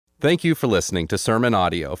Thank you for listening to sermon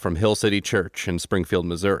audio from Hill City Church in Springfield,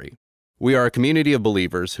 Missouri. We are a community of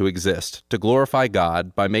believers who exist to glorify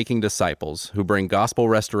God by making disciples who bring gospel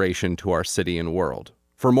restoration to our city and world.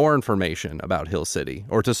 For more information about Hill City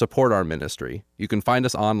or to support our ministry, you can find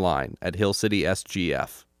us online at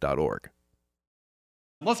hillcitysgf.org.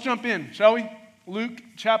 Let's jump in, shall we? Luke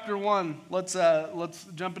chapter 1. Let's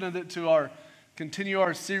jump into it to continue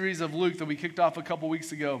our series of Luke that we kicked off a couple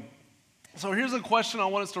weeks ago. So here's a question I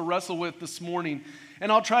want us to wrestle with this morning, and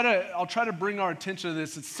I'll try to bring our attention to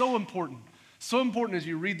this. It's so important as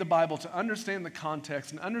you read the Bible to understand the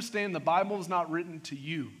context and understand the Bible is not written to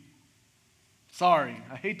you. Sorry,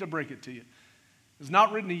 I hate to break it to you. It's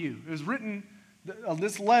not written to you. It was written,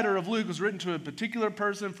 this letter of Luke was written to a particular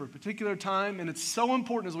person for a particular time, and it's so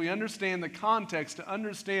important as we understand the context to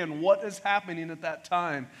understand what is happening at that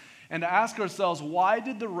time and to ask ourselves, why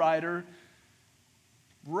did the writer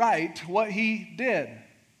write what he did?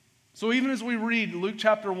 So even as we read Luke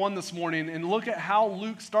chapter 1 this morning and look at how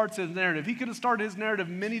Luke starts his narrative, he could have started his narrative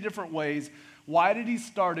many different ways. Why did he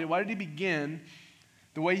start it? Why did he begin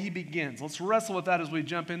the way he begins? Let's wrestle with that as we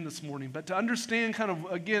jump in this morning. But to understand kind of,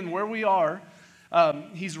 again, where we are,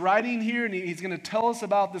 he's writing here and he's going to tell us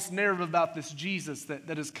about this narrative about this Jesus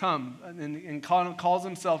that has come and calls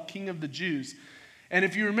himself King of the Jews. And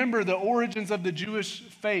if you remember the origins of the Jewish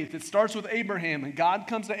faith, it starts with Abraham. And God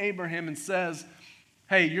comes to Abraham and says,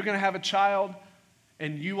 hey, you're going to have a child,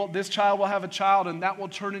 and this child will have a child, and that will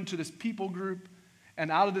turn into this people group. And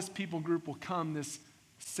out of this people group will come this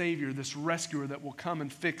Savior, this rescuer that will come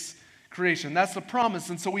and fix creation. That's the promise.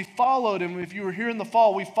 And so we followed him. If you were here in the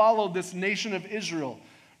fall, we followed this nation of Israel,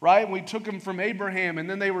 right? We took them from Abraham, and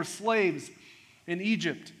then they were slaves in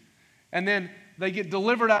Egypt. And then they get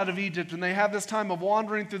delivered out of Egypt, and they have this time of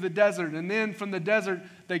wandering through the desert. And then from the desert,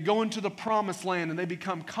 they go into the promised land, and they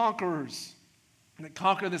become conquerors. And they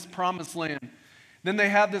conquer this promised land. Then they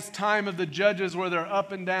have this time of the judges where they're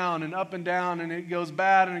up and down, and it goes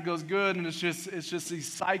bad, and it goes good. And it's just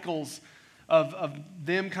these cycles of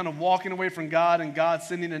them kind of walking away from God and God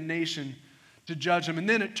sending a nation to judge them. And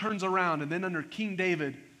then it turns around, and then under King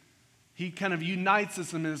David, he kind of unites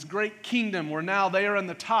us in this great kingdom where now they are on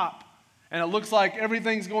the top. And it looks like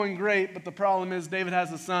everything's going great, but the problem is David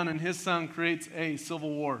has a son, and his son creates a civil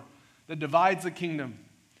war that divides the kingdom.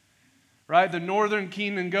 Right? The northern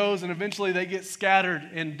kingdom goes, and eventually they get scattered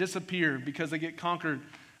and disappear because they get conquered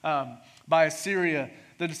by Assyria.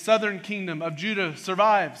 The southern kingdom of Judah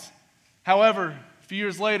survives. However, a few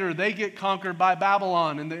years later, they get conquered by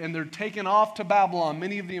Babylon, and they're taken off to Babylon.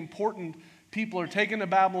 Many of the important people are taken to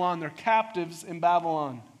Babylon. They're captives in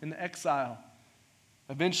Babylon, in exile.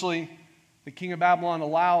 Eventually, the king of Babylon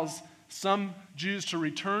allows some Jews to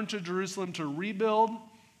return to Jerusalem to rebuild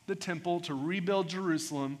the temple, to rebuild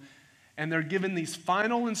Jerusalem. And they're given these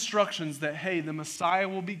final instructions that, hey, the Messiah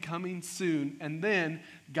will be coming soon. And then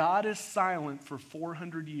God is silent for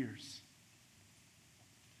 400 years.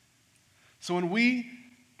 So when we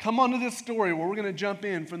come onto this story where we're going to jump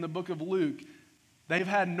in from the book of Luke, they've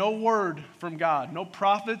had no word from God, no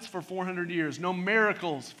prophets for 400 years, no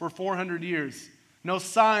miracles for 400 years, no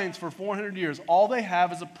signs for 400 years. All they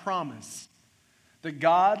have is a promise that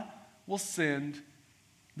God will send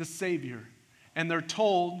the Savior. And they're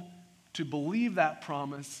told to believe that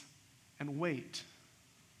promise and wait.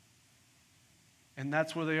 And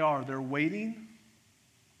that's where they are. They're waiting.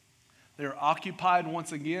 They're occupied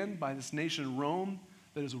once again by this nation, Rome,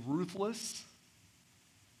 that is ruthless.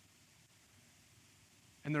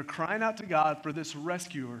 And they're crying out to God for this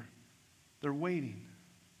rescuer. They're waiting.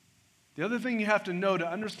 The other thing you have to know to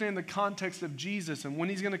understand the context of Jesus and when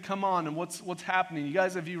he's going to come on and what's happening. You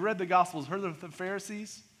guys, have you read the Gospels, heard of the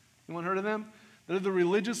Pharisees? Anyone heard of them? They're the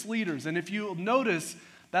religious leaders. And if you notice,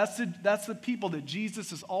 that's the people that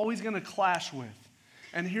Jesus is always going to clash with.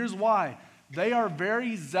 And here's why. They are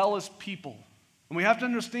very zealous people. And we have to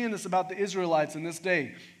understand this about the Israelites in this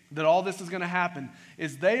day, that all this is going to happen,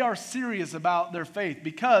 is they are serious about their faith.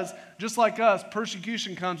 Because just like us,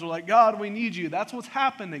 persecution comes. We're like, God, we need you. That's what's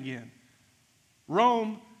happened again.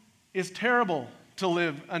 Rome is terrible to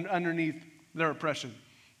live underneath their oppression.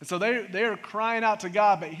 And so they are crying out to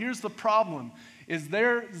God. But here's the problem, is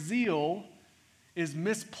their zeal is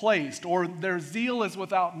misplaced, or their zeal is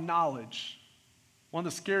without knowledge. One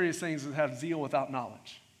of the scariest things is to have zeal without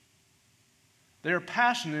knowledge. They are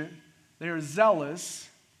passionate, they are zealous,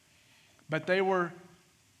 but they were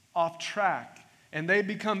off track. And they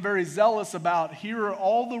become very zealous about, here are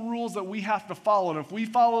all the rules that we have to follow. And if we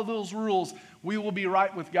follow those rules, we will be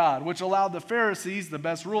right with God, which allowed the Pharisees, the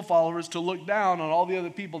best rule followers, to look down on all the other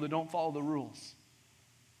people that don't follow the rules.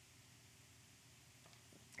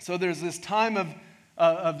 So there's this time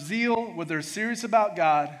of zeal, where they're serious about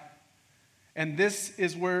God. And this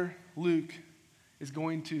is where Luke is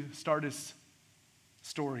going to start his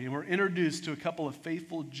story. And we're introduced to a couple of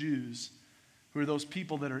faithful Jews who are those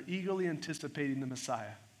people that are eagerly anticipating the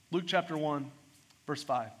Messiah. Luke chapter 1, verse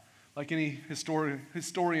 5. Like any historian,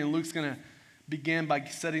 Luke's going to begin by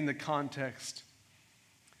setting the context.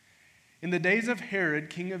 In the days of Herod,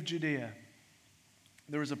 king of Judea,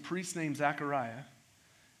 there was a priest named Zechariah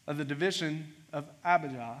of the division of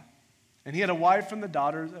Abijah, and he had a wife from the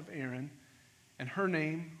daughters of Aaron, and her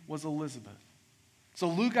name was Elizabeth. So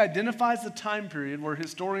Luke identifies the time period where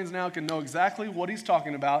historians now can know exactly what he's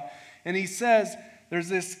talking about, and he says there's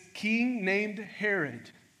this king named Herod.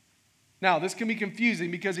 Now, this can be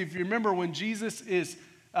confusing because if you remember when Jesus is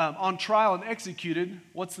on trial and executed,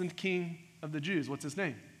 what's the king of the Jews? What's his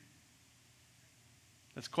name?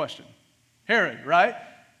 That's a question. Herod, right?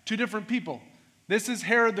 Two different people. This is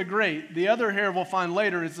Herod the Great. The other Herod we'll find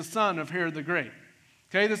later is the son of Herod the Great.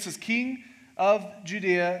 Okay, this is king of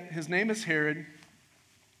Judea. His name is Herod.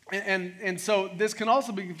 And so this can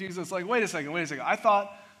also be confusing. It's like, wait a second. I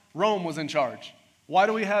thought Rome was in charge. Why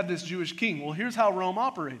do we have this Jewish king? Well, here's how Rome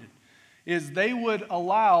operated. Is they would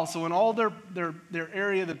allow, so in all their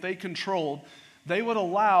area that they controlled, they would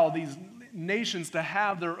allow these nations to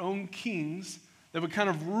have their own kings that would kind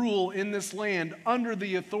of rule in this land under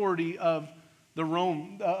the authority of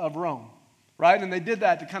Rome, right? And they did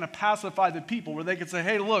that to kind of pacify the people, where they could say,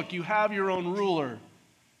 hey, look, you have your own ruler.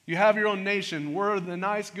 You have your own nation. We're the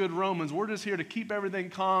nice, good Romans. We're just here to keep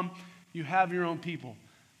everything calm. You have your own people.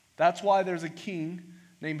 That's why there's a king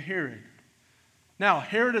named Herod. Now,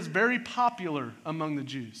 Herod is very popular among the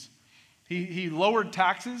Jews. He lowered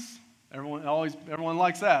taxes. Everyone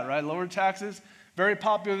likes that, right? Lowered taxes. Very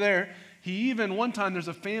popular there. He even, one time, there's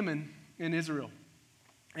a famine in Israel.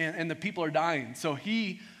 And the people are dying. So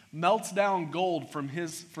he melts down gold from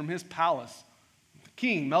his palace.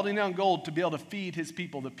 King melting down gold to be able to feed his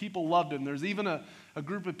people. The people loved him. There's even a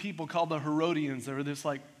group of people called the Herodians. That were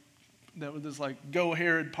this go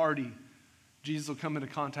Herod party. Jesus will come into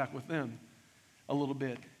contact with them a little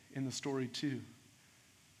bit in the story too.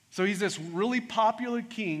 So he's this really popular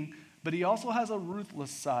king, but he also has a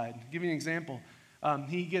ruthless side. I'll give you an example.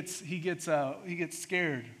 He gets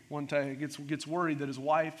scared one time. He gets worried that his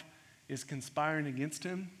wife is conspiring against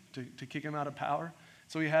him to kick him out of power.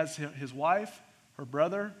 So he has his wife, her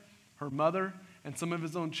brother, her mother, and some of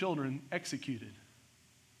his own children executed,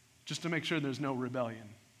 just to make sure there's no rebellion.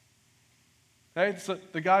 Okay? So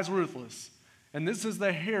the guy's ruthless. And this is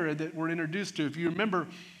the Herod that we're introduced to. If you remember,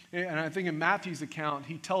 and I think in Matthew's account,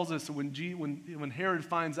 he tells us that when Herod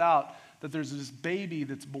finds out that there's this baby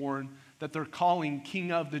that's born that they're calling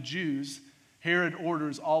King of the Jews, Herod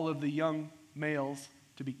orders all of the young males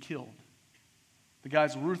to be killed. The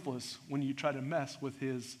guy's ruthless when you try to mess with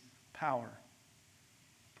his power.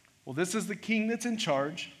 Well, this is the king that's in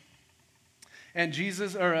charge. And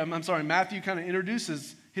Matthew kind of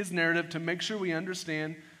introduces his narrative to make sure we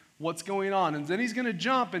understand what's going on. And then he's going to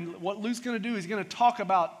jump, and what Luke's going to do, he's going to talk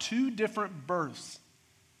about two different births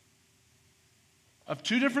of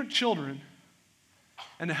two different children,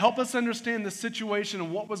 and to help us understand the situation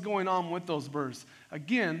and what was going on with those births.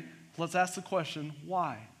 Again, let's ask the question,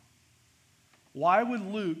 why? Why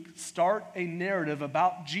would Luke start a narrative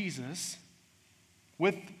about Jesus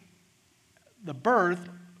with the birth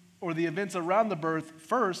or the events around the birth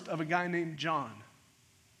first of a guy named John?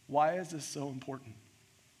 Why is this so important?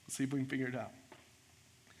 Let's see if we can figure it out.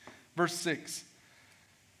 Verse 6.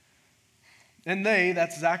 And they,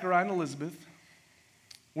 that's Zechariah and Elizabeth,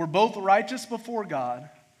 were both righteous before God,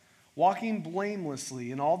 walking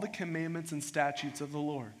blamelessly in all the commandments and statutes of the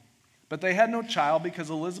Lord. But they had no child because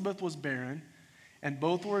Elizabeth was barren, and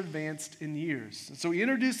both were advanced in years. And so he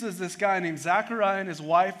introduces this guy named Zechariah and his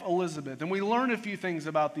wife Elizabeth. And we learn a few things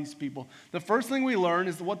about these people. The first thing we learn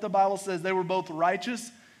is what the Bible says: they were both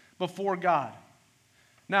righteous before God.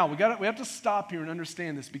 Now, we have to stop here and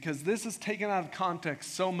understand this, because this is taken out of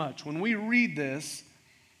context so much. When we read this,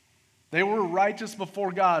 they were righteous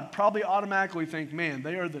before God, probably automatically think, man,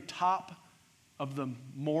 they are the top of the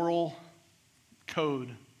moral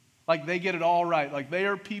code. Like they get it all right. Like they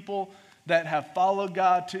are people that have followed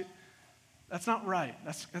God to. That's not right.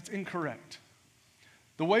 That's incorrect.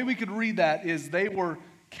 The way we could read that is they were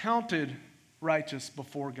counted righteous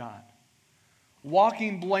before God,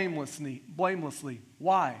 walking blamelessly.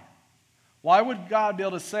 Why? Why would God be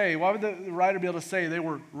able to say, why would the writer be able to say they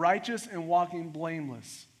were righteous and walking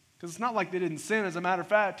blameless? Because it's not like they didn't sin. As a matter of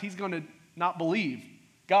fact, he's going to not believe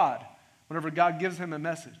God whenever God gives him a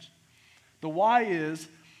message. The why is,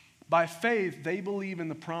 by faith, they believe in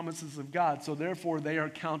the promises of God, so therefore they are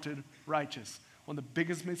counted righteous. One of the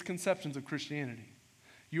biggest misconceptions of Christianity.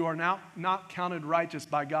 You are now not counted righteous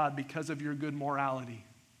by God because of your good morality.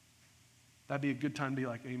 That'd be a good time to be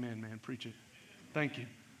like, amen, man, preach it. Thank you.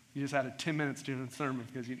 You just had 10 minutes during the sermon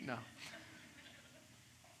because no.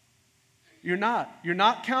 You're not. You're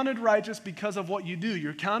not counted righteous because of what you do.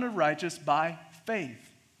 You're counted righteous by faith.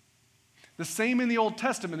 The same in the Old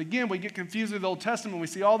Testament. Again, we get confused with the Old Testament. We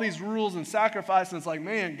see all these rules and sacrifices, and it's like,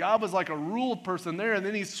 man, God was like a rule person there, and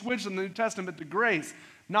then he switched in the New Testament to grace.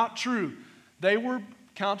 Not true. They were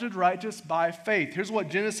counted righteous by faith. Here's what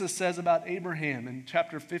Genesis says about Abraham in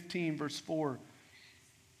chapter 15, verse 4.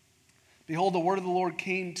 Behold, the word of the Lord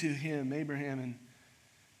came to him, Abraham, and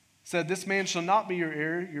said, this man shall not be your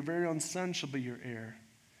heir, your very own son shall be your heir.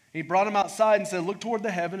 And he brought him outside and said, look toward the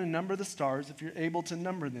heaven and number the stars, if you're able to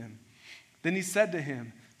number them. Then he said to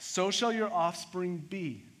him, so shall your offspring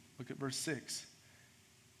be. Look at verse 6.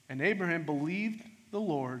 And Abraham believed the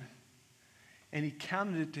Lord, and he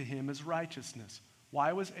counted it to him as righteousness.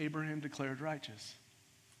 Why was Abraham declared righteous?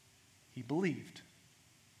 He believed.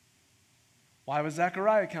 Why was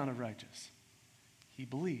Zechariah counted righteous? He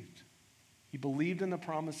believed. He believed in the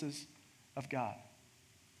promises of God.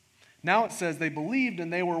 Now it says they believed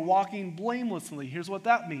and they were walking blamelessly. Here's what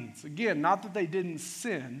that means. Again, not that they didn't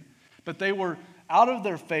sin, but they were out of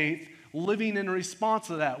their faith, living in response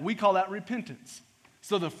to that. We call that repentance.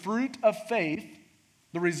 So the fruit of faith,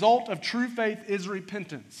 the result of true faith is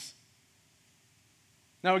repentance.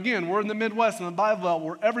 Now again, we're in the Midwest in the Bible Belt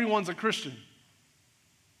where everyone's a Christian.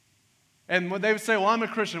 And when they would say, well, I'm a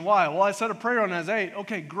Christian. Why? Well, I said a prayer when I was 8.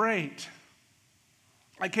 Okay, great.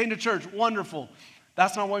 I came to church. Wonderful.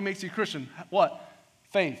 That's not what makes you a Christian. What?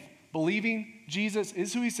 Faith. Believing Jesus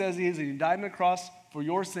is who he says he is, and he died on the cross for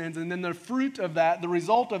your sins. And then the fruit of that, the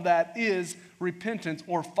result of that is repentance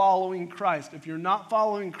or following Christ. If you're not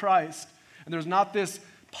following Christ, and there's not this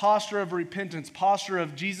posture of repentance, posture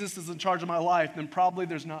of Jesus is in charge of my life, then probably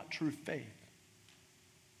there's not true faith.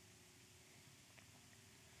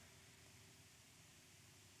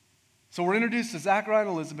 So we're introduced to Zechariah and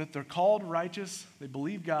Elizabeth. They're called righteous. They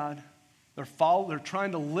believe God. They're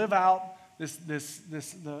trying to live out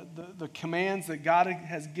the commands that God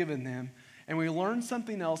has given them. And we learn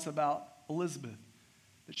something else about Elizabeth,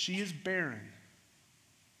 that she is barren.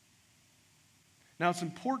 Now it's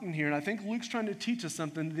important here, and I think Luke's trying to teach us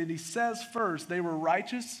something, that he says first they were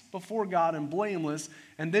righteous before God and blameless,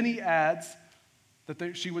 and then he adds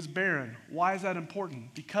that she was barren. Why is that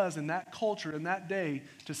important? Because in that culture, in that day,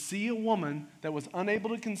 to see a woman that was unable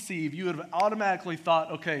to conceive, you would have automatically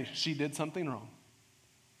thought, okay, she did something wrong.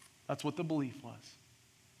 That's what the belief was.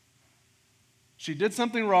 She did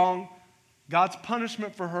something wrong. God's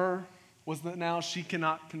punishment for her was that now she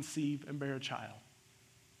cannot conceive and bear a child.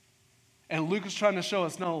 And Luke is trying to show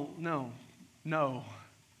us, no.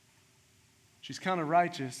 She's counted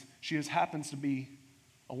righteous. She just happens to be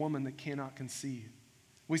a woman that cannot conceive.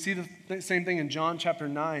 We see the same thing in John chapter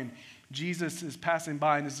 9. Jesus is passing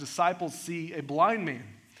by and his disciples see a blind man.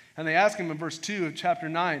 And they ask him in verse 2 of chapter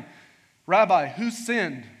 9, Rabbi, who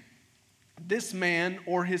sinned, this man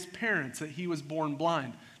or his parents, that he was born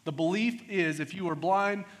blind? The belief is if you were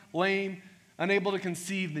blind, lame, unable to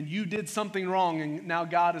conceive, then you did something wrong and now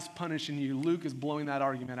God is punishing you. Luke is blowing that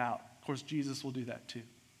argument out. Of course, Jesus will do that too.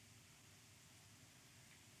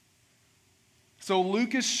 So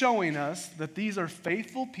Luke is showing us that these are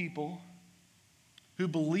faithful people who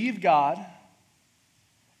believe God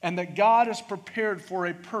and that God is prepared for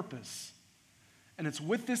a purpose. And it's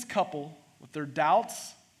with this couple, with their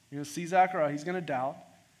doubts. You're going to see Zechariah, he's going to doubt.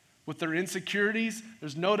 With their insecurities,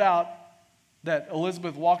 there's no doubt that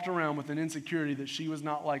Elizabeth walked around with an insecurity that she was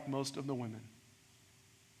not like most of the women.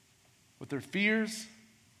 With their fears,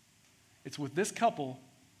 it's with this couple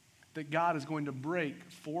that God is going to break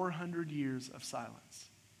 400 years of silence.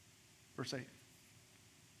 Verse 8.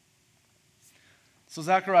 So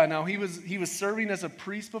Zechariah, now he was serving as a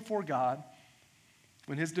priest before God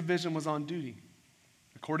when his division was on duty.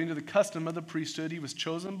 According to the custom of the priesthood, he was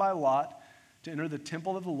chosen by lot to enter the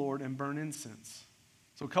temple of the Lord and burn incense.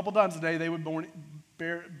 So a couple times a day they would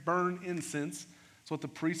burn incense. That's what the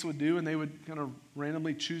priests would do, and they would kind of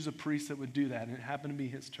randomly choose a priest that would do that, and it happened to be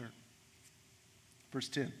his turn. Verse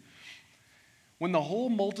 10. When the whole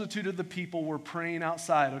multitude of the people were praying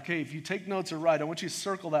outside, okay, if you take notes or write, I want you to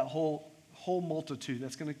circle that whole multitude.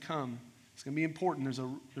 That's going to come. It's going to be important.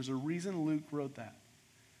 There's a reason Luke wrote that.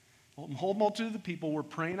 The whole multitude of the people were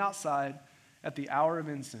praying outside at the hour of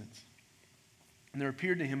incense. And there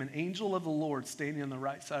appeared to him an angel of the Lord standing on the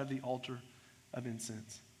right side of the altar of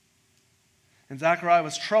incense. And Zechariah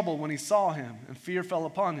was troubled when he saw him, and fear fell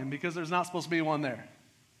upon him because there's not supposed to be one there.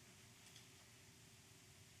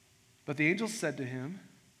 But the angel said to him,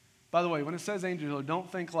 by the way, when it says angel,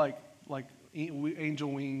 don't think like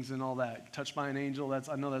angel wings and all that. Touched by an angel,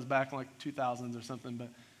 I know that's back in like 2000s or something, but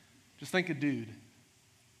just think a dude.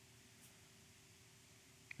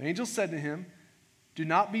 The angel said to him, do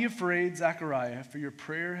not be afraid, Zechariah, for your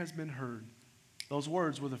prayer has been heard. Those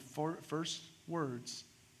words were the first words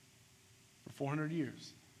for 400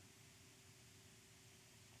 years.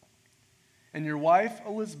 And your wife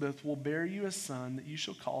Elizabeth will bear you a son that you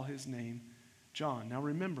shall call his name John. Now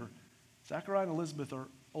remember, Zechariah and Elizabeth are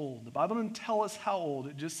old. The Bible doesn't tell us how old.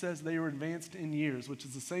 It just says they were advanced in years, which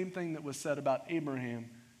is the same thing that was said about Abraham,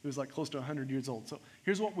 who was like close to 100 years old. So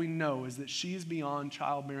here's what we know is that she is beyond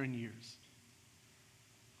childbearing years.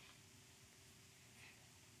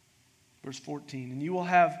 Verse 14, and you will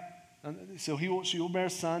have, so she will bear a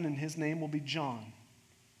son, and his name will be John.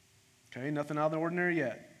 Okay, nothing out of the ordinary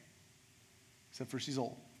yet, except for she's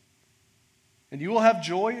old. And you will have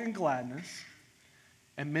joy and gladness,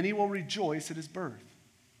 and many will rejoice at his birth.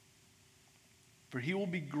 For he will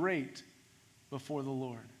be great before the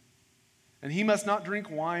Lord. And he must not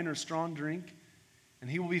drink wine or strong drink,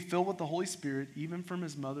 and he will be filled with the Holy Spirit even from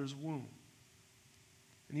his mother's womb.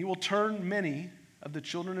 And he will turn many of the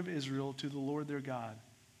children of Israel to the Lord their God.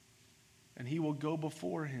 And he will go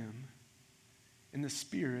before him in the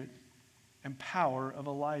spirit and power of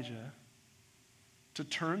Elijah to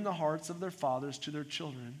turn the hearts of their fathers to their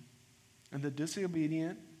children and the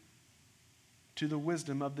disobedient to the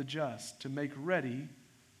wisdom of the just, to make ready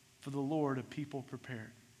for the Lord a people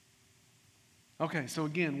prepared. Okay, so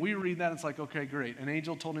again, we read that, it's like, okay, great. An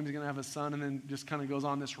angel told him he's going to have a son, and then just kind of goes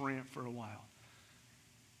on this rant for a while.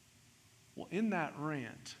 Well, in that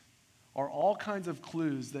rant are all kinds of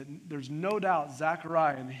clues that there's no doubt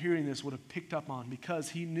Zechariah, in hearing this, would have picked up on, because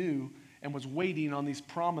he knew and was waiting on these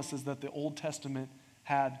promises that the Old Testament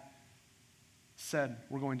had said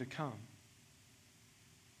were going to come.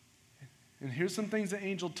 And here's some things the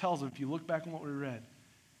angel tells him. If you look back on what we read,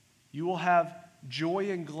 you will have joy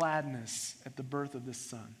and gladness at the birth of this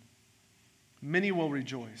son. Many will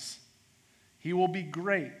rejoice. He will be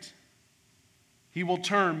great. He will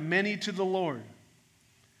turn many to the Lord.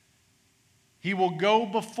 He will go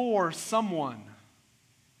before someone,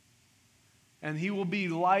 and he will be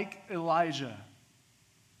like Elijah.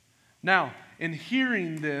 Now, in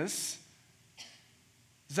hearing this,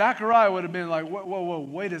 Zechariah would have been like, whoa,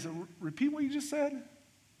 wait a second. Repeat what you just said?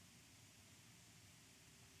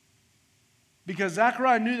 Because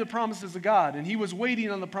Zechariah knew the promises of God, and he was waiting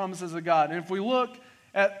on the promises of God. And if we look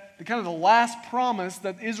at the last promise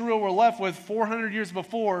that Israel were left with 400 years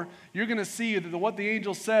before, you're going to see that what the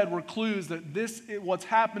angel said were clues that what's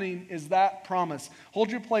happening is that promise. Hold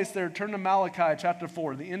your place there. Turn to Malachi chapter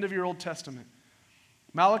 4, the end of your Old Testament.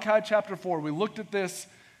 Malachi chapter 4. We looked at this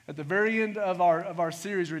at the very end of our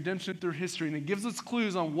series, Redemption Through History, and it gives us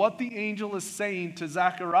clues on what the angel is saying to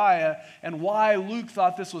Zechariah and why Luke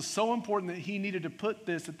thought this was so important that he needed to put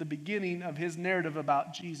this at the beginning of his narrative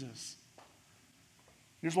about Jesus.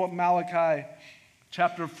 Here's what Malachi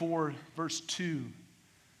chapter 4, verse 2,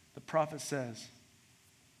 the prophet says.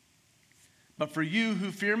 But for you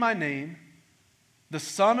who fear my name, the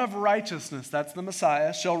Son of Righteousness, that's the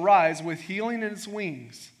Messiah, shall rise with healing in its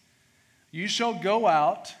wings. You shall go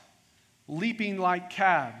out leaping like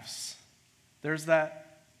calves. There's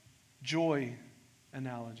that joy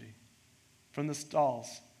analogy from the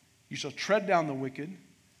stalls. You shall tread down the wicked,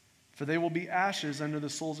 for they will be ashes under the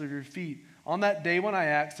soles of your feet. On that day when I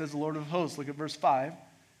act, says the Lord of hosts, look at verse 5.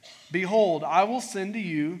 Behold, I will send to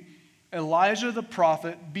you Elijah the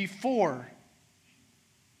prophet before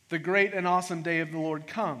the great and awesome day of the Lord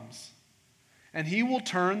comes. And he will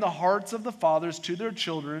turn the hearts of the fathers to their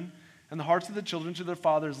children, and the hearts of the children to their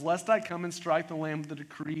fathers, lest I come and strike the land with a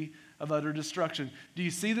decree of utter destruction. Do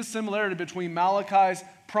you see the similarity between Malachi's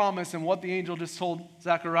promise and what the angel just told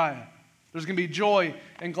Zechariah? There's going to be joy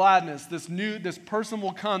and gladness. This person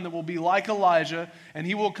will come that will be like Elijah, and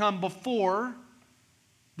he will come before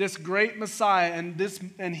this great Messiah,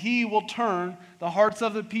 and he will turn the hearts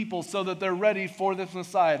of the people so that they're ready for this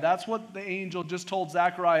Messiah. That's what the angel just told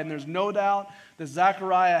Zechariah, and there's no doubt that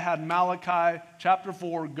Zechariah had Malachi chapter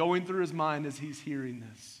 4 going through his mind as he's hearing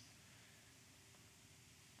this.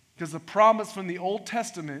 Because the promise from the Old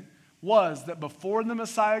Testament was that before the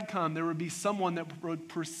Messiah had come, there would be someone that would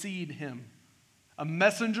precede him, a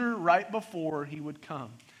messenger right before he would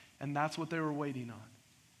come. And that's what they were waiting on.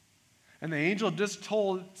 And the angel just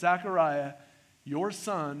told Zechariah, your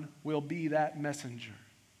son will be that messenger.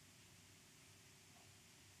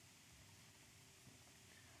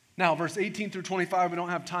 Now, verse 18 through 25, we don't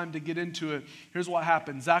have time to get into it. Here's what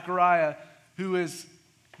happened. Zechariah, who is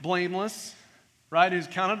blameless, right, who's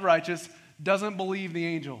counted righteous, doesn't believe the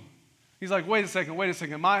angel. He's like, wait a second.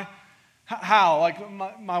 How? Like,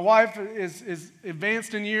 my wife is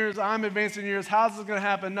advanced in years, I'm advanced in years, how's this going to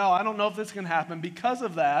happen? No, I don't know if this can happen. Because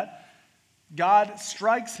of that, God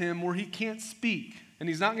strikes him where he can't speak. And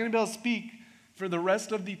he's not going to be able to speak for the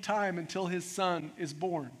rest of the time until his son is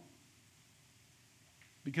born.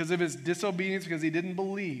 Because of his disobedience, because he didn't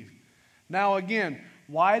believe. Now again,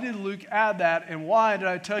 why did Luke add that? And why did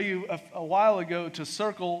I tell you a while ago to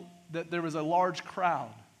circle that there was a large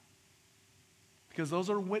crowd? Because those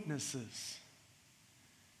are witnesses.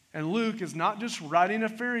 And Luke is not just writing a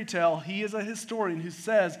fairy tale. He is a historian who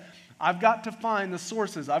says, I've got to find the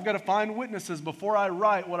sources. I've got to find witnesses before I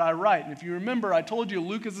write what I write. And if you remember, I told you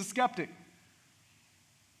Luke is a skeptic.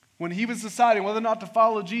 When he was deciding whether or not to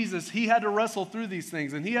follow Jesus, he had to wrestle through these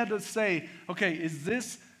things. And he had to say, okay, is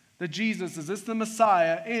this the Jesus? Is this the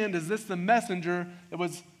Messiah? And is this the messenger that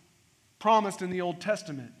was promised in the Old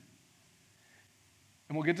Testament?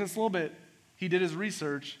 And we'll get to this a little bit. He did his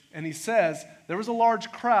research, and he says there was a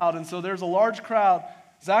large crowd, and so there's a large crowd.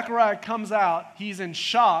 Zechariah comes out. He's in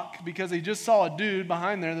shock because he just saw a dude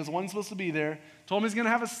behind there. There's one supposed to be there. Told him he's going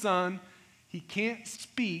to have a son. He can't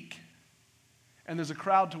speak, and there's a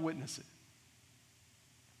crowd to witness it.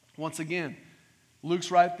 Once again, Luke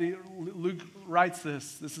writes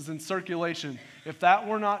this. This is in circulation. If that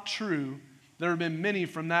were not true, there have been many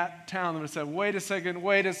from that town that would have said, wait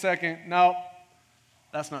a second. No,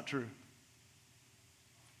 that's not true.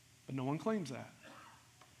 But no one claims that.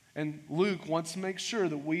 And Luke wants to make sure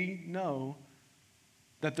that we know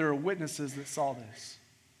that there are witnesses that saw this.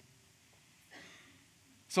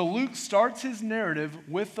 So Luke starts his narrative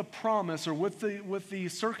with the promise or with the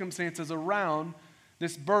circumstances around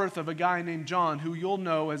this birth of a guy named John, who you'll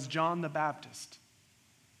know as John the Baptist,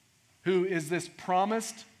 who is this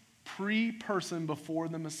promised pre-person before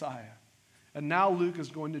the Messiah. And now Luke is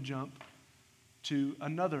going to jump to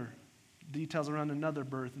details around another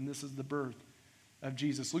birth, and this is the birth of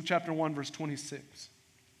Jesus. Luke chapter 1, verse 26.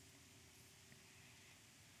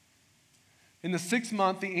 In the 6th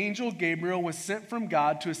month, the angel Gabriel was sent from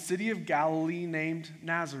God to a city of Galilee named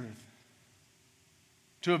Nazareth,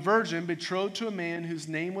 to a virgin betrothed to a man whose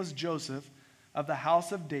name was Joseph of the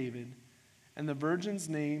house of David, and the virgin's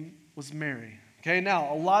name was Mary. Okay,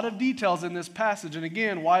 now, a lot of details in this passage, and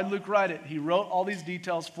again, why did Luke write it? He wrote all these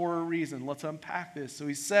details for a reason. Let's unpack this. So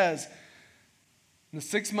he says, in the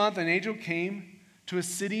 6th month, an angel came to a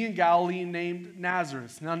city in Galilee named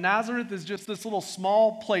Nazareth. Now, Nazareth is just this little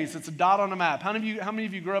small place. It's a dot on a map. How many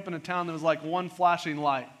of you grew up in a town that was like one flashing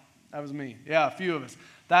light? That was me. Yeah, a few of us.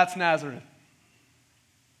 That's Nazareth.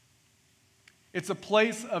 It's a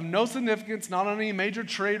place of no significance, not on any major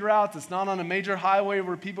trade routes. It's not on a major highway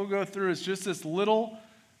where people go through. It's just this little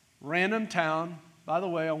random town. By the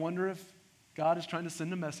way, I wonder if God is trying to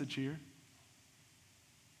send a message here.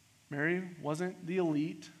 Mary wasn't the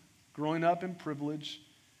elite, growing up in privilege,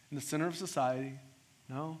 in the center of society.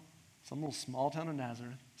 No, some little small town of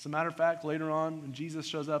Nazareth. As a matter of fact, later on, when Jesus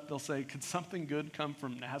shows up, they'll say, could something good come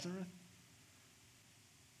from Nazareth?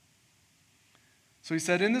 So he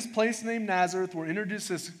said, in this place named Nazareth, we're introduced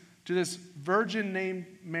to this virgin named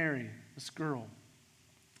Mary, this girl.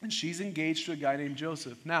 And she's engaged to a guy named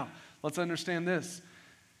Joseph. Now, let's understand this.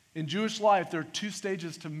 In Jewish life, there are 2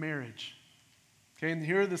 stages to marriage. Okay, and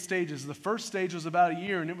here are the stages. The first stage was about a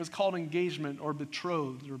year, and it was called engagement or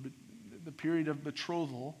betrothed, or the period of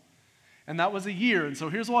betrothal. And that was a year. And so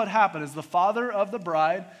here's what happened is the father of the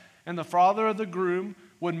bride and the father of the groom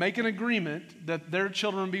would make an agreement that their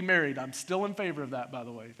children would be married. I'm still in favor of that, by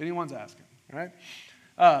the way, if anyone's asking. Right?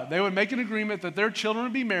 They would make an agreement that their children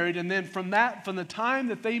would be married, and then from the time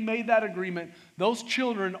that they made that agreement, those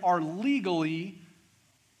children are legally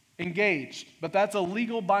engaged. But that's a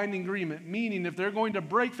legal binding agreement, meaning if they're going to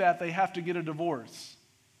break that, they have to get a divorce.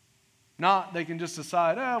 Not they can just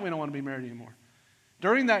decide, we don't want to be married anymore.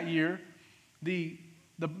 During that year, the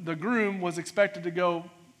groom was expected to go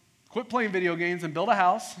quit playing video games and build a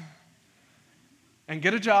house and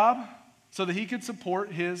get a job so that he could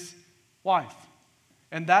support his wife.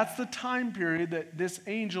 And that's the time period that this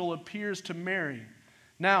angel appears to Mary.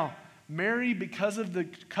 Now, Mary, because of the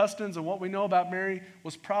customs and what we know about Mary,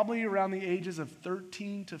 was probably around the ages of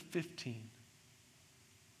 13 to 15.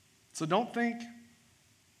 So don't think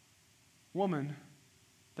woman,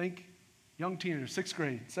 think young teenager, 6th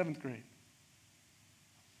grade, 7th grade,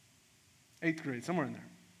 8th grade, somewhere in there.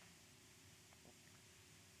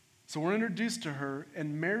 So we're introduced to her,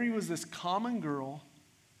 and Mary was this common girl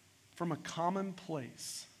from a common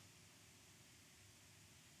place.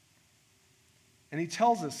 And he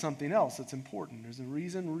tells us something else that's important. There's a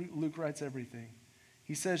reason Luke writes everything.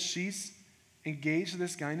 He says she's engaged to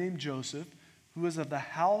this guy named Joseph, who is of the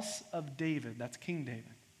house of David. That's King David.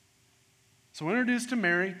 So we're introduced to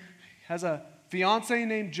Mary, has a fiance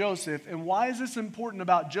named Joseph. And why is this important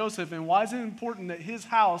about Joseph? And why is it important that his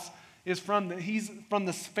house is he's from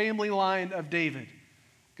the family line of David?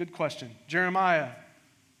 Good question. Jeremiah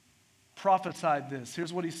prophesied this.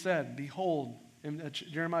 Here's what he said. Behold, in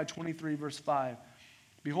Jeremiah 23, verse 5,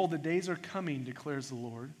 behold, the days are coming, declares the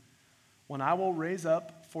Lord, when I will raise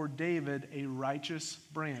up for David a righteous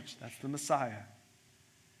branch. That's the Messiah.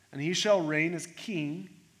 And he shall reign as king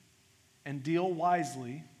and deal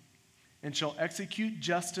wisely, and shall execute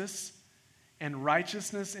justice and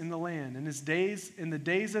righteousness in the land. In the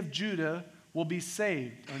days of Judah will be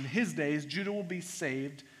saved. In his days, Judah will be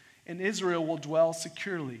saved, and Israel will dwell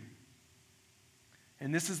securely.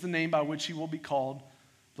 And this is the name by which he will be called.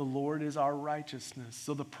 The Lord is our righteousness.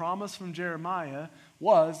 So the promise from Jeremiah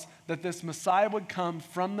was that this Messiah would come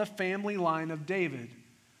from the family line of David.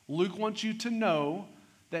 Luke wants you to know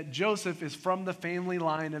that Joseph is from the family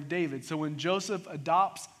line of David. So when Joseph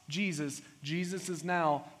adopts Jesus, Jesus is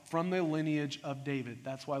now from the lineage of David.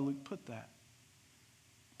 That's why Luke put that.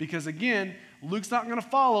 Because again, Luke's not going to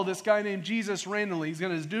follow this guy named Jesus randomly. He's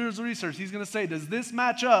going to do his research. He's going to say, does this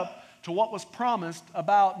match up to what was promised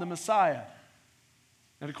about the Messiah?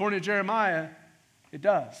 And according to Jeremiah, it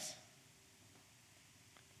does.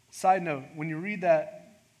 Side note, when you read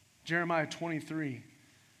that, Jeremiah 23,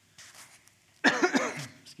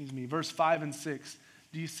 verse 5 and 6,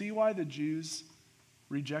 do you see why the Jews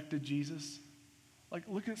rejected Jesus? Like,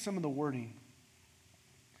 look at some of the wording.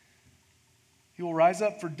 He will rise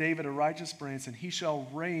up for David a righteous branch, and he shall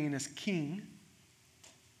reign as king.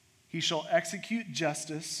 He shall execute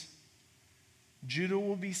justice. Judah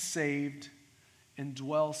will be saved and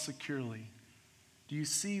dwell securely. Do you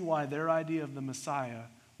see why their idea of the Messiah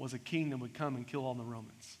was a king that would come and kill all the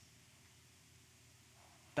Romans?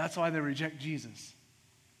 That's why they reject Jesus.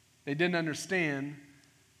 They didn't understand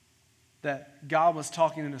that God was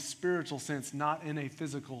talking in a spiritual sense, not in a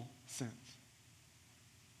physical sense.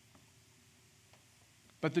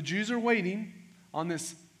 But the Jews are waiting on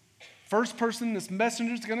this first person, this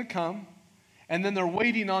messenger is going to come, and then they're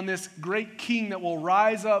waiting on this great king that will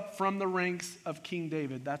rise up from the ranks of King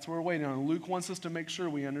David. That's what we're waiting on. Luke wants us to make sure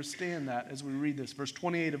we understand that as we read this. Verse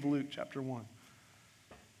 28 of Luke chapter 1.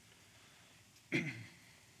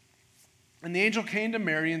 And the angel came to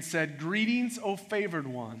Mary and said, "Greetings, O favored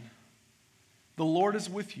one. The Lord is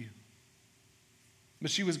with you." But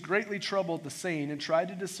she was greatly troubled at the saying and tried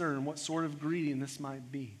to discern what sort of greeting this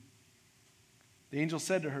might be. The angel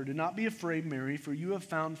said to her, "Do not be afraid, Mary, for you have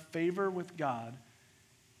found favor with God.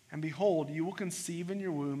 And behold, you will conceive in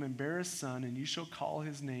your womb and bear a son, and you shall call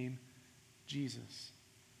his name Jesus."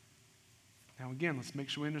 Now again, let's make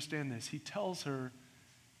sure we understand this. He tells her,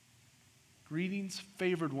 "Greetings,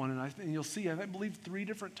 favored one." And you'll see, I believe 3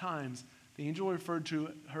 different times, the angel referred to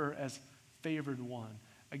her as favored one.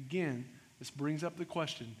 Again, this brings up the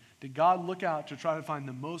question, did God look out to try to find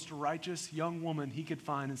the most righteous young woman he could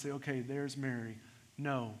find and say, okay, there's Mary?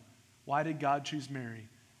 No. Why did God choose Mary?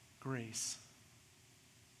 Grace.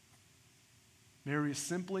 Mary is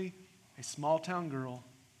simply a small town girl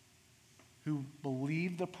who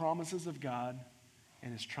believed the promises of God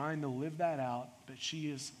and is trying to live that out, but she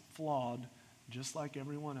is flawed just like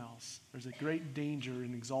everyone else. There's a great danger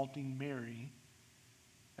in exalting Mary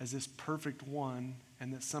as this perfect one,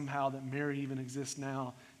 and that somehow that Mary even exists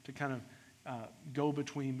now to kind of go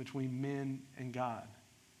between men and God.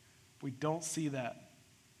 We don't see that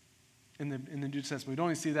in the New Testament. We don't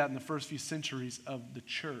even see that in the first few centuries of the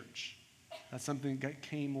church. That's something that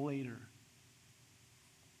came later.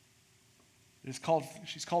 She's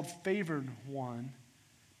called favored one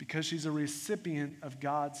because she's a recipient of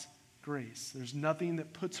God's grace. There's nothing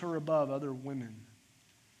that puts her above other women.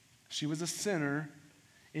 She was a sinner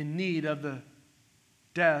in need of the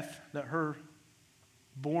death that her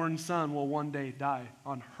born son will one day die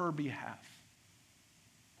on her behalf.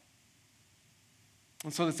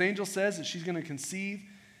 And so this angel says that she's going to conceive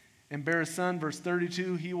and bear a son. Verse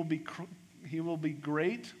 32, he will be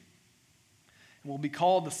great and will be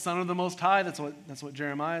called the Son of the Most High. That's what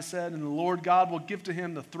Jeremiah said. And the Lord God will give to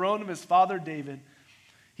him the throne of his father David.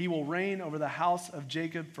 He will reign over the house of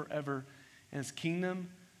Jacob forever, and his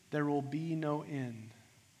kingdom there will be no end.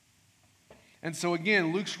 And so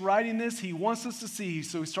again, Luke's writing this. He wants us to see.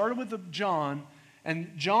 So he started with John,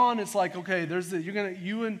 and John, it's like, okay,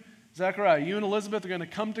 you and Zechariah, you and Elizabeth are going to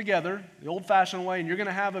come together the old-fashioned way, and you're going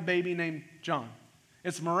to have a baby named John.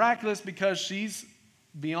 It's miraculous because she's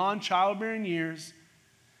beyond childbearing years,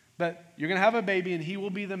 but you're going to have a baby, and he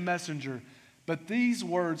will be the messenger. But these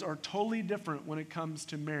words are totally different when it comes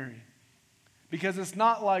to Mary. Because it's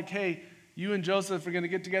not like, hey, you and Joseph are going to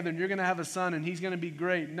get together and you're going to have a son and he's going to be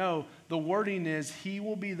great. No, the wording is he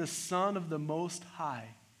will be the Son of the Most High.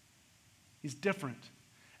 He's different.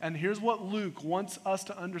 And here's what Luke wants us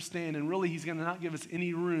to understand, and really he's going to not give us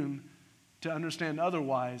any room to understand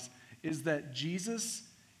otherwise, is that Jesus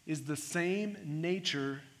is the same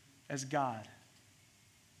nature as God.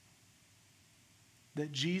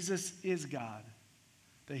 That Jesus is God.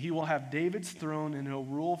 That he will have David's throne and he'll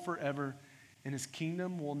rule forever and his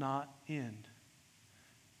kingdom will not end.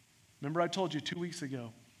 Remember I told you 2 weeks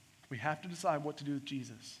ago, we have to decide what to do with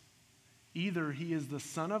Jesus. Either he is the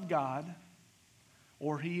Son of God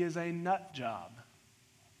or he is a nut job.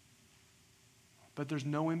 But there's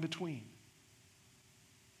no in between.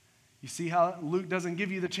 You see how Luke doesn't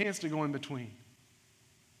give you the chance to go in between.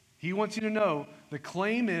 He wants you to know the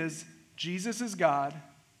claim is Jesus is God,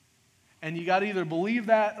 and you got to either believe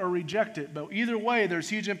that or reject it. But either way, there's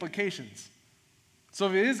huge implications. So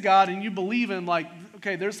if it is God and you believe him, like,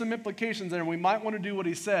 okay, there's some implications there, and we might want to do what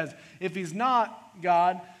he says. If he's not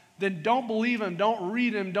God, then don't believe him, don't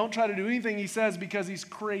read him, don't try to do anything he says because he's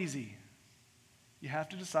crazy. You have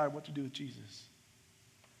to decide what to do with Jesus.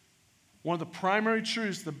 One of the primary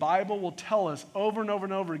truths the Bible will tell us over and over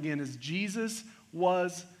and over again is Jesus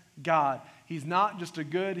was God. He's not just a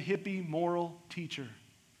good, hippie, moral teacher.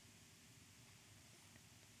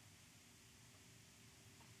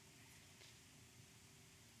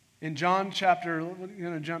 In John chapter, we're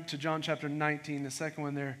going to jump to John chapter 19, the second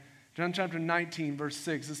one there. John chapter 19, verse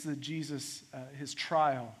 6, this is Jesus, his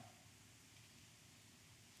trial.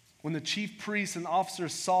 When the chief priests and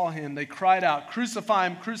officers saw him, they cried out, "Crucify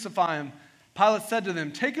him, crucify him." Pilate said to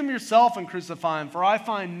them, "Take him yourself and crucify him, for I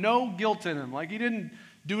find no guilt in him." Like he didn't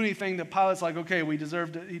do anything that Pilate's like, okay,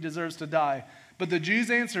 he deserves to die. But the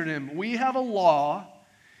Jews answered him, "We have a law,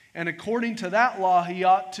 and according to that law he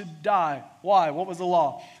ought to die." Why? What was the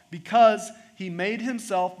law? Because he made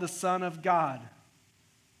himself the Son of God.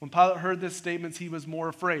 When Pilate heard this statement, he was more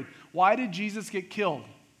afraid. Why did Jesus get killed?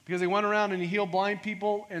 Because he went around and he healed blind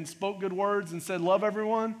people and spoke good words and said, "Love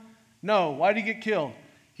everyone"? No. Why did he get killed?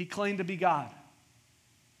 He claimed to be God.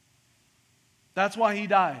 That's why he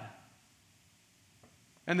died.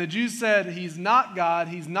 And the Jews said, he's not God,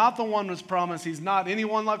 he's not the one who was promised, he's not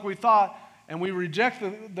anyone like we thought, and we reject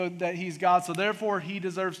that he's God, so therefore he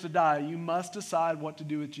deserves to die. You must decide what to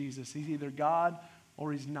do with Jesus. He's either God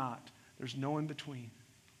or he's not. There's no in between.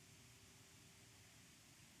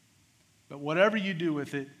 But whatever you do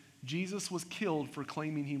with it, Jesus was killed for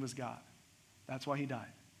claiming he was God. That's why he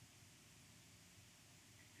died.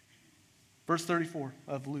 Verse 34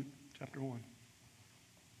 of Luke chapter 1.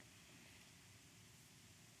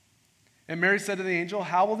 And Mary said to the angel,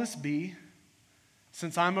 "How will this be,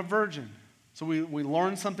 since I'm a virgin?" So we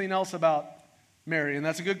learned something else about Mary, and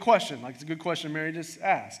that's a good question. Like, it's a good question Mary just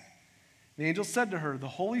asked. The angel said to her, "The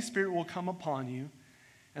Holy Spirit will come upon you,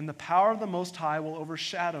 and the power of the Most High will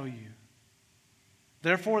overshadow you.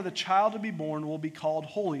 Therefore, the child to be born will be called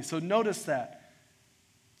holy." So notice that.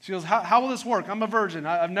 She goes, how will this work? I'm a virgin.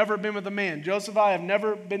 I've never been with a man. Joseph and I have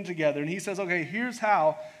never been together. And he says, okay, here's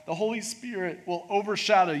how the Holy Spirit will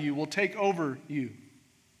overshadow you, will take over you.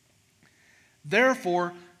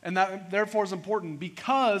 Therefore, and that therefore is important,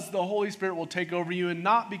 because the Holy Spirit will take over you and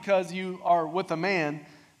not because you are with a man.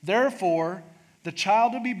 Therefore, the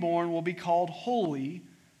child to be born will be called holy,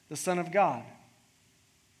 the Son of God.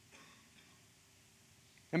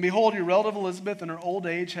 And behold, your relative Elizabeth in her old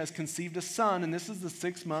age has conceived a son, and this is the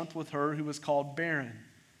 6th month with her who was called barren.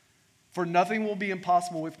 For nothing will be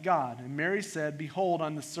impossible with God. And Mary said, "Behold,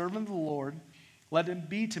 I'm the servant of the Lord. Let it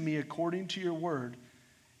be to me according to your word."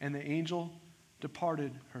 And the angel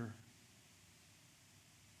departed her.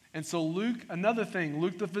 And so Luke, another thing,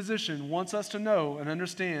 Luke the physician wants us to know and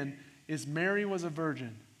understand is Mary was a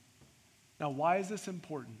virgin. Now, why is this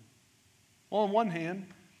important? Well, on one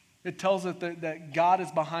hand, it tells us that God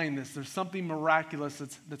is behind this. There's something miraculous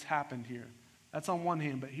that's happened here. That's on one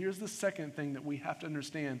hand. But here's the second thing that we have to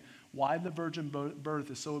understand why the virgin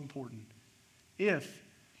birth is so important. If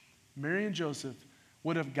Mary and Joseph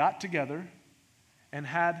would have got together and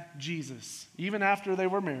had Jesus, even after they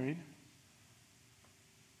were married,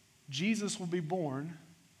 Jesus will be born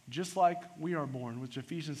just like we are born, which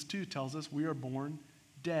Ephesians 2 tells us we are born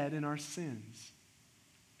dead in our sins.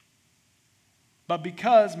 But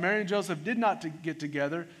because Mary and Joseph did not get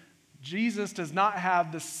together, Jesus does not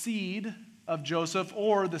have the seed of Joseph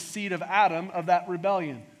or the seed of Adam of that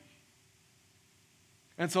rebellion.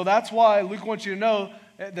 And so that's why Luke wants you to know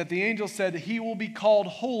that the angel said he will be called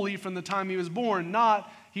holy from the time he was born,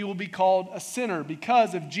 not he will be called a sinner.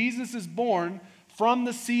 Because if Jesus is born from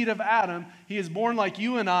the seed of Adam. He is born like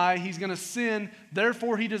you and I. He's going to sin.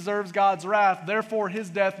 Therefore, he deserves God's wrath. Therefore, his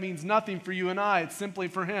death means nothing for you and I. It's simply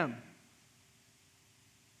for him.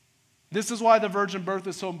 This is why the virgin birth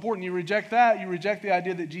is so important. You reject that, you reject the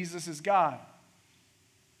idea that Jesus is God.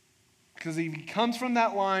 Because he comes from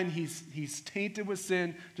that line, he's tainted with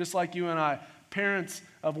sin, just like you and I. Parents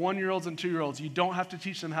of 1-year-olds and 2-year-olds, you don't have to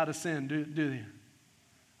teach them how to sin, do you?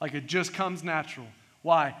 Like it just comes natural.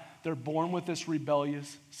 Why? They're born with this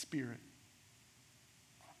rebellious spirit.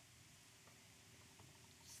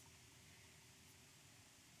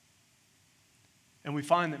 And we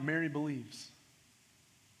find that Mary believes.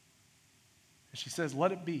 And she says,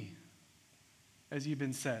 let it be, as you've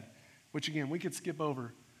been said. Which again, we could skip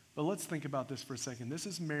over. But let's think about this for a second. This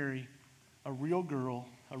is Mary, a real girl,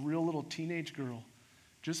 a real little teenage girl,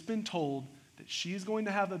 just been told that she's going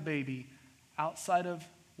to have a baby outside of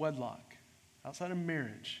wedlock, outside of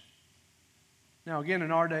marriage. Now, again,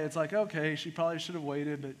 in our day, it's like, okay, she probably should have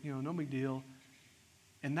waited, but, no big deal.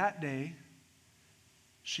 In that day,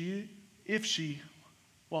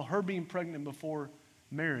 her being pregnant before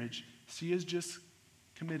marriage, she has just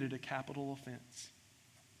committed a capital offense.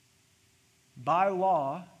 By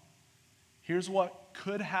law, here's what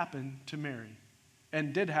could happen to Mary,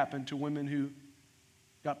 and did happen to women who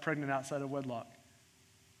got pregnant outside of wedlock.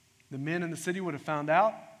 The men in the city would have found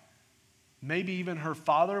out. Maybe even her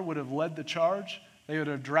father would have led the charge. They would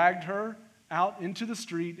have dragged her out into the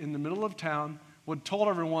street in the middle of town, would have told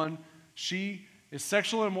everyone she is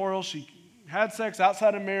sexually immoral, she had sex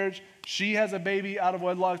outside of marriage, she has a baby out of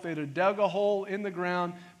wedlock. They'd have dug a hole in the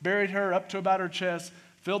ground, buried her up to about her chest,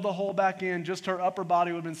 filled the hole back in, just her upper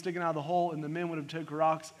body would have been sticking out of the hole, and the men would have taken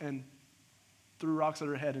rocks and threw rocks at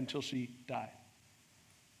her head until she died.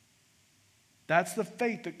 That's the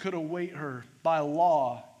fate that could await her by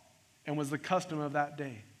law and was the custom of that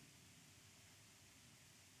day.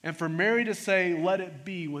 And for Mary to say, let it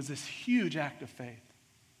be, was this huge act of faith.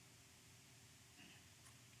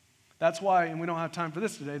 That's why, and we don't have time for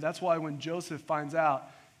this today, that's why when Joseph finds out,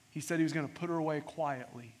 he said he was going to put her away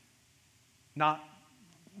quietly. Not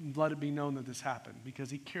let it be known that this happened, because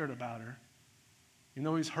he cared about her. Even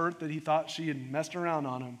though he's hurt that he thought she had messed around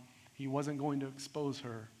on him, he wasn't going to expose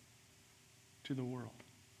her to the world.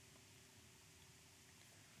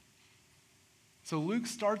 So Luke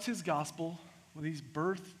starts his gospel with these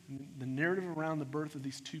the narrative around the birth of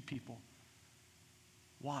these two people.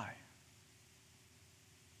 Why?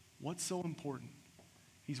 What's so important?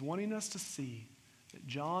 He's wanting us to see that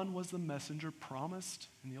John was the messenger promised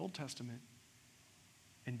in the Old Testament,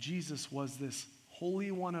 and Jesus was this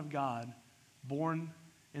Holy One of God, born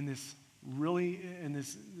in this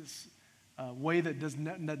way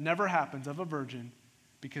that never happens, of a virgin,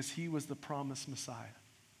 because he was the promised Messiah.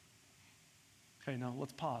 Okay, now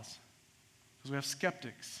let's pause. Because we have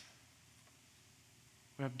skeptics.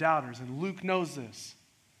 We have doubters, and Luke knows this.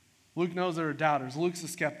 Luke knows there are doubters. Luke's a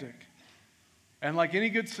skeptic. And like any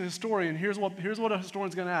good historian, here's what a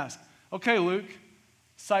historian's going to ask. Okay, Luke,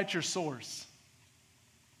 cite your source.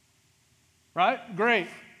 Right? Great.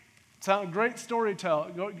 Great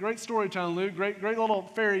storytelling, Luke. Great little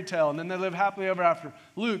fairy tale. And then they live happily ever after.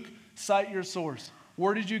 Luke, cite your source.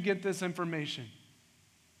 Where did you get this information?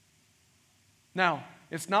 Now,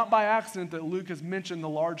 it's not by accident that Luke has mentioned the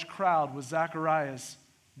large crowd with Zechariah's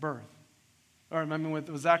birth.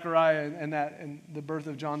 With Zechariah and the birth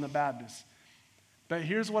of John the Baptist. But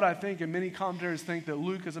here's what I think, and many commentators think that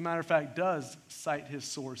Luke, as a matter of fact, does cite his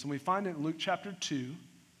source. And we find it in Luke chapter 2,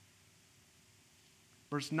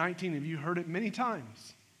 verse 19. Have you heard it many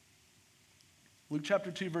times? Luke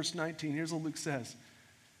chapter 2, verse 19. Here's what Luke says.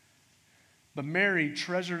 But Mary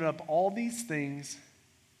treasured up all these things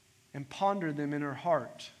and pondered them in her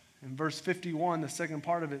heart. In verse 51, the second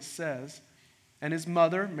part of it says, and his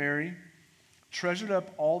mother, Mary, treasured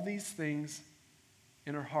up all these things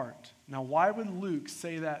in her heart. Now, why would Luke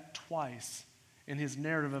say that twice in his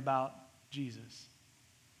narrative about Jesus?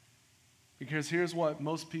 Because here's what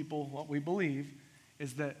we believe,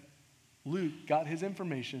 is that Luke got his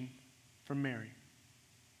information from Mary.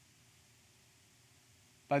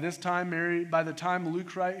 By the time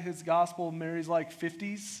Luke writes his gospel, Mary's like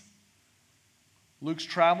 50s. Luke's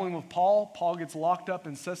traveling with Paul. Paul gets locked up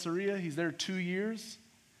in Caesarea. He's there 2 years.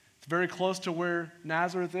 It's very close to where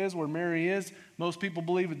Nazareth is, where Mary is. Most people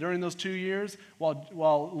believe that during those 2 years,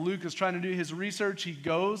 while Luke is trying to do his research, he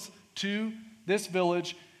goes to this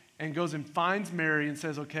village and goes and finds Mary and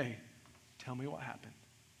says, okay, tell me what happened.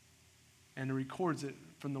 And records it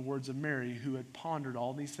from the words of Mary, who had pondered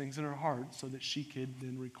all these things in her heart so that she could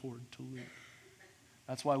then record to Luke.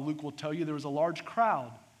 That's why Luke will tell you there was a large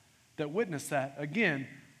crowd that witnessed that. Again,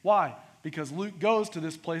 why? Because Luke goes to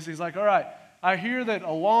this place. He's like, all right, I hear that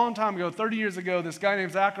a long time ago, 30 years ago, this guy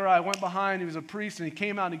named Zachariah went behind. He was a priest, and he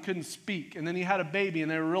came out and he couldn't speak. And then he had a baby,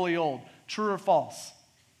 and they were really old. True or false?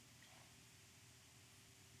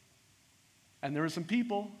 And there were some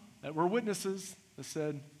people that were witnesses that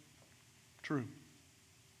said, true.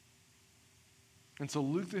 And so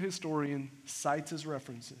Luke the historian cites his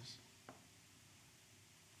references.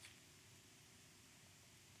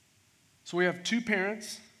 So we have two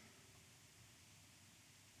parents,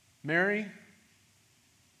 Mary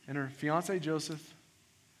and her fiancé Joseph,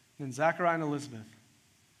 and then Zachariah and Elizabeth,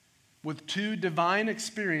 with two divine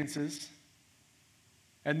experiences.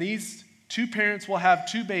 And these two parents will have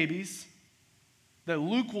two babies that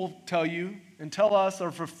Luke will tell you and tell us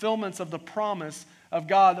are fulfillments of the promise of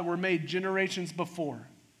God that were made generations before.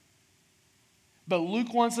 But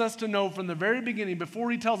Luke wants us to know from the very beginning,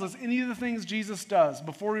 before he tells us any of the things Jesus does,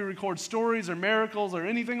 before he records stories or miracles or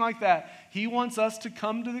anything like that, he wants us to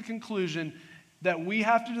come to the conclusion that we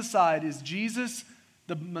have to decide, is Jesus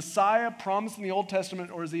the Messiah promised in the Old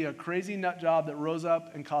Testament, or is he a crazy nut job that rose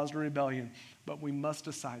up and caused a rebellion? But we must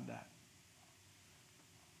decide that.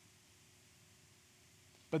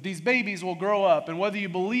 But these babies will grow up, and whether you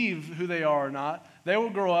believe who they are or not, they will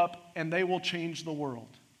grow up and they will change the world.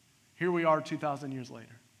 Here we are 2,000 years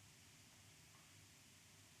later.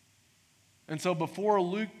 And so before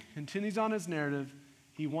Luke continues on his narrative,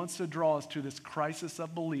 he wants to draw us to this crisis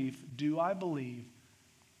of belief. Do I believe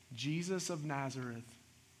Jesus of Nazareth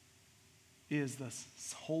is the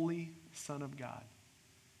Holy Son of God?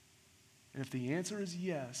 And if the answer is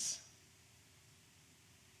yes,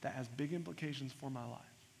 that has big implications for my life.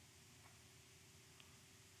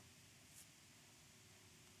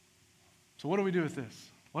 So what do we do with this?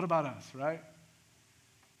 What about us, right?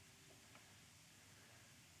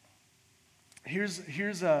 Here's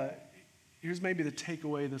maybe the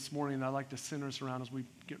takeaway this morning that I'd like to center us around as we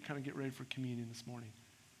get ready for communion this morning.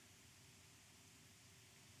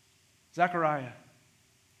 Zechariah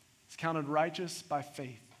is counted righteous by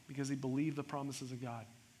faith because he believed the promises of God.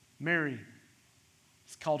 Mary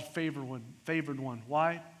is called favored one.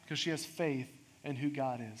 Why? Because she has faith in who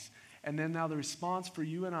God is. And then now the response for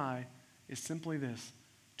you and I is simply this: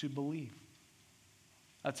 to believe.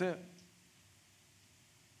 That's it.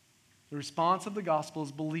 The response of the gospel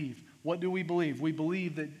is believe. What do we believe? We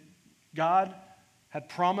believe that God had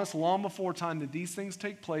promised long before time that these things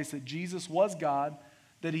take place, that Jesus was God,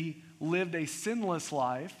 that he lived a sinless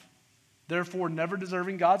life, therefore never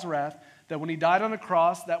deserving God's wrath, that when he died on the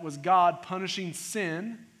cross, that was God punishing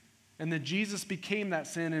sin, and that Jesus became that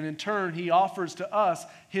sin, and in turn, he offers to us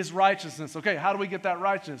his righteousness. Okay, how do we get that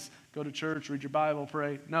righteousness? Go to church, read your Bible,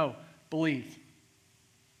 pray. No, believe.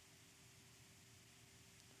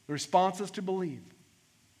 The response is to believe.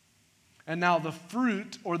 And now the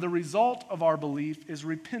fruit or the result of our belief is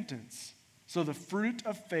repentance. So the fruit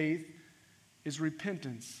of faith is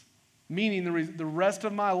repentance, meaning the rest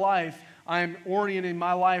of my life, I'm orienting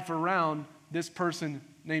my life around this person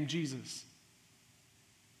named Jesus.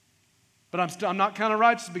 But I'm not counted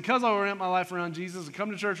righteous because I orient my life around Jesus and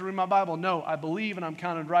come to church and read my Bible. No, I believe and I'm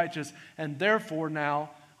counted righteous, and therefore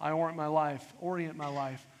now I orient my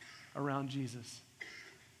life around Jesus.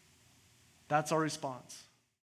 That's our response.